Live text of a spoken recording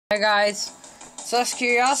Hey guys, it's Less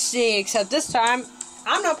Curiosity, except this time,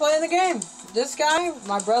 I'm not playing the game. This guy,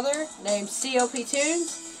 my brother, named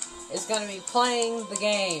Clptunes, is going to be playing the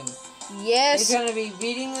game. Yes. He's going to be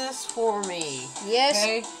beating this for me. Yes,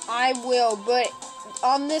 okay? I will, but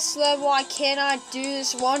on this level, I cannot do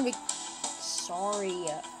this one. Sorry.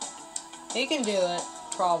 He can do it,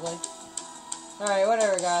 probably. Alright,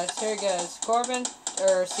 whatever guys, here it goes. Corbin,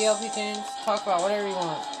 or Clptunes, talk about whatever you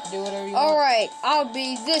want. Do whatever you want. Alright, I'll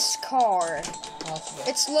be this car. Awesome.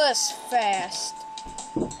 It's less fast.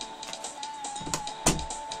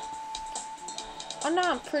 I'm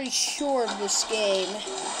not pretty sure of this game.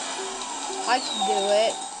 I can do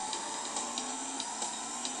it.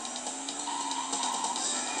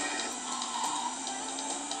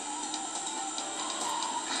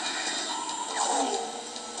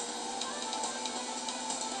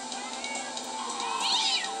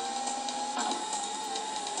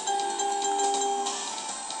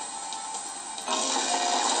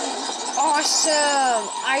 Awesome!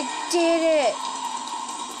 I did it!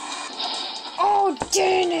 Oh,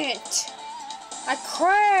 dang it! I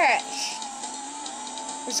crashed!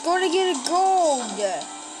 It's going to get a gold!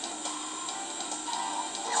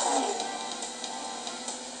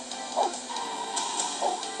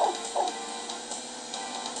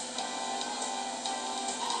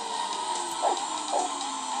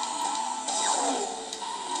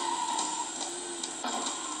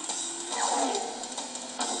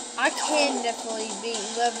 I can definitely beat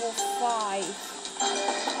level 5.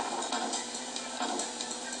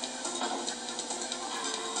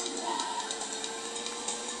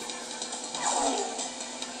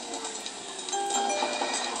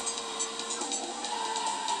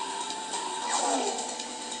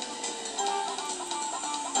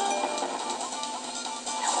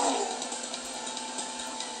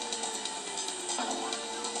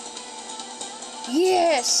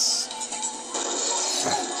 Yes!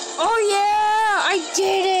 Oh yeah! I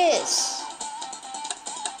did it!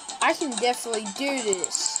 I can definitely do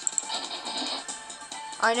this.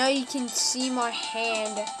 I know you can see my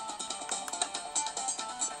hand.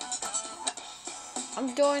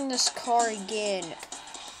 I'm doing this car again.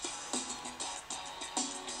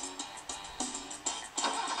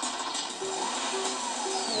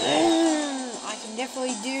 I can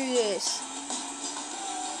definitely do this.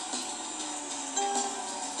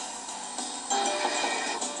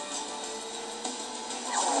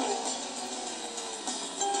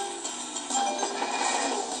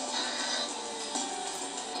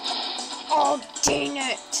 Oh, dang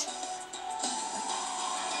it!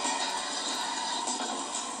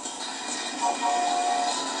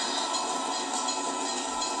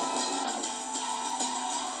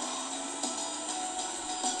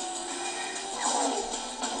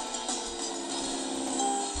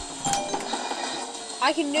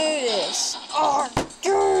 I can do this. Oh,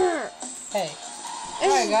 darn! Hey.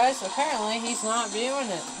 Alright guys, apparently he's not doing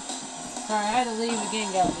it. Sorry, I had to leave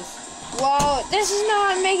again guys. Well, this is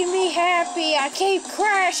not making me happy. I keep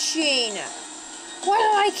crashing. Why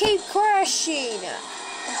do I keep crashing?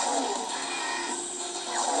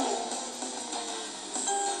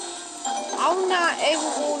 I'm not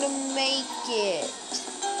able to make it.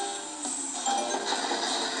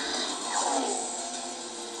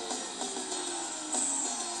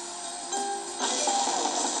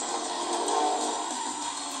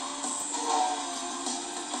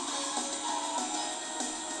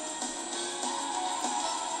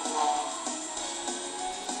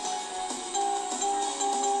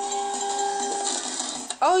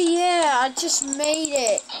 Oh yeah, I just made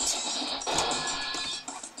it.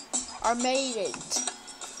 I made it.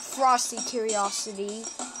 Frosty Curiosity.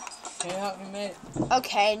 Can you help me mate?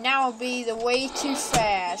 Okay, now it'll be the way too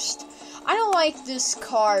fast. I don't like this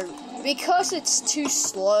car because it's too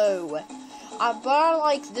slow. But I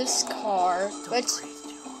like this car, but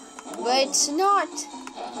it's not.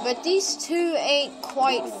 But these two ain't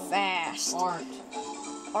quite fast. Aren't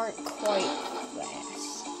quite fast.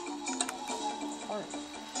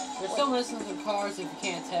 We're still missing some cars if you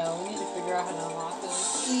can't tell. We need to figure out how to unlock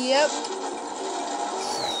those. Yep.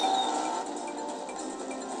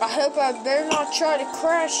 I hope I better not try to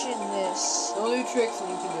crash in this. Don't do tricks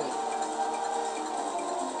and you can do it.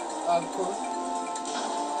 Of course.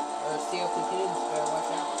 Or Clptunes, better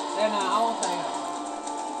watch out. Then I won't tell you.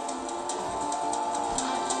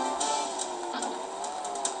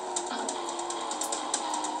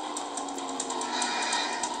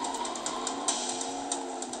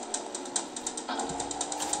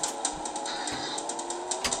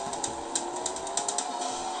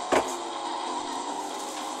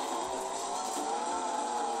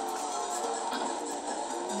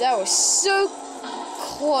 That was so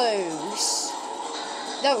close.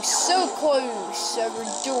 That was so close over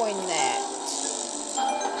doing that.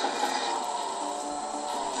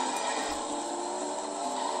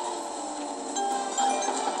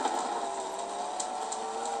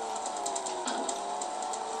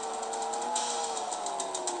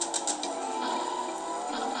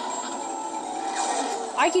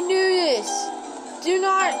 I can do this. Do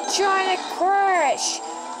not try to crash.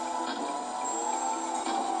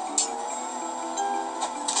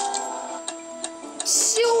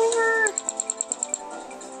 Silver.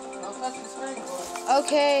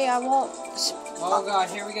 Okay, I won't. Oh god,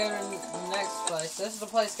 here we go to the next place. This is the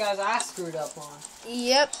place, guys, I screwed up on.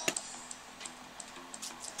 Yep.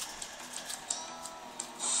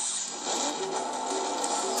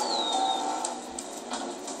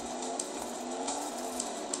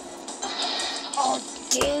 Oh,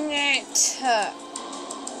 dang it.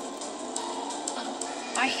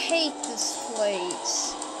 I hate this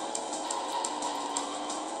place.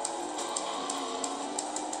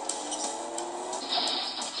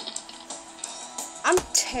 I'm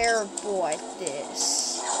terrible at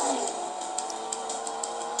this.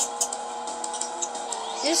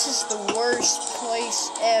 This is the worst place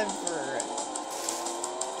ever.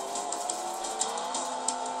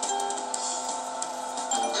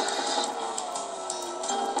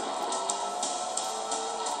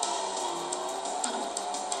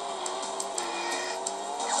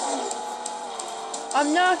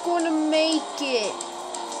 I'm not going to make it.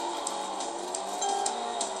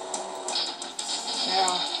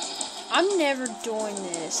 Yeah. I'm never doing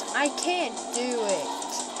this. I can't do it.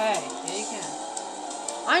 Hey, yeah, you can.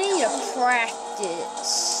 I need to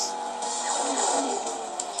practice.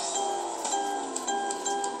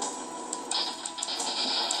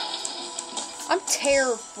 I'm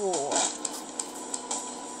terrible.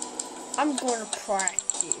 I'm going to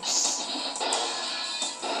practice.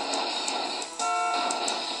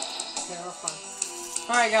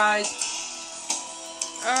 Alright, guys.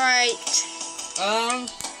 Alright.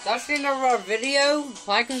 That's the end of our video.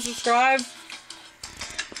 Like and subscribe.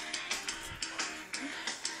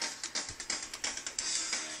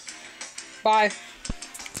 Bye.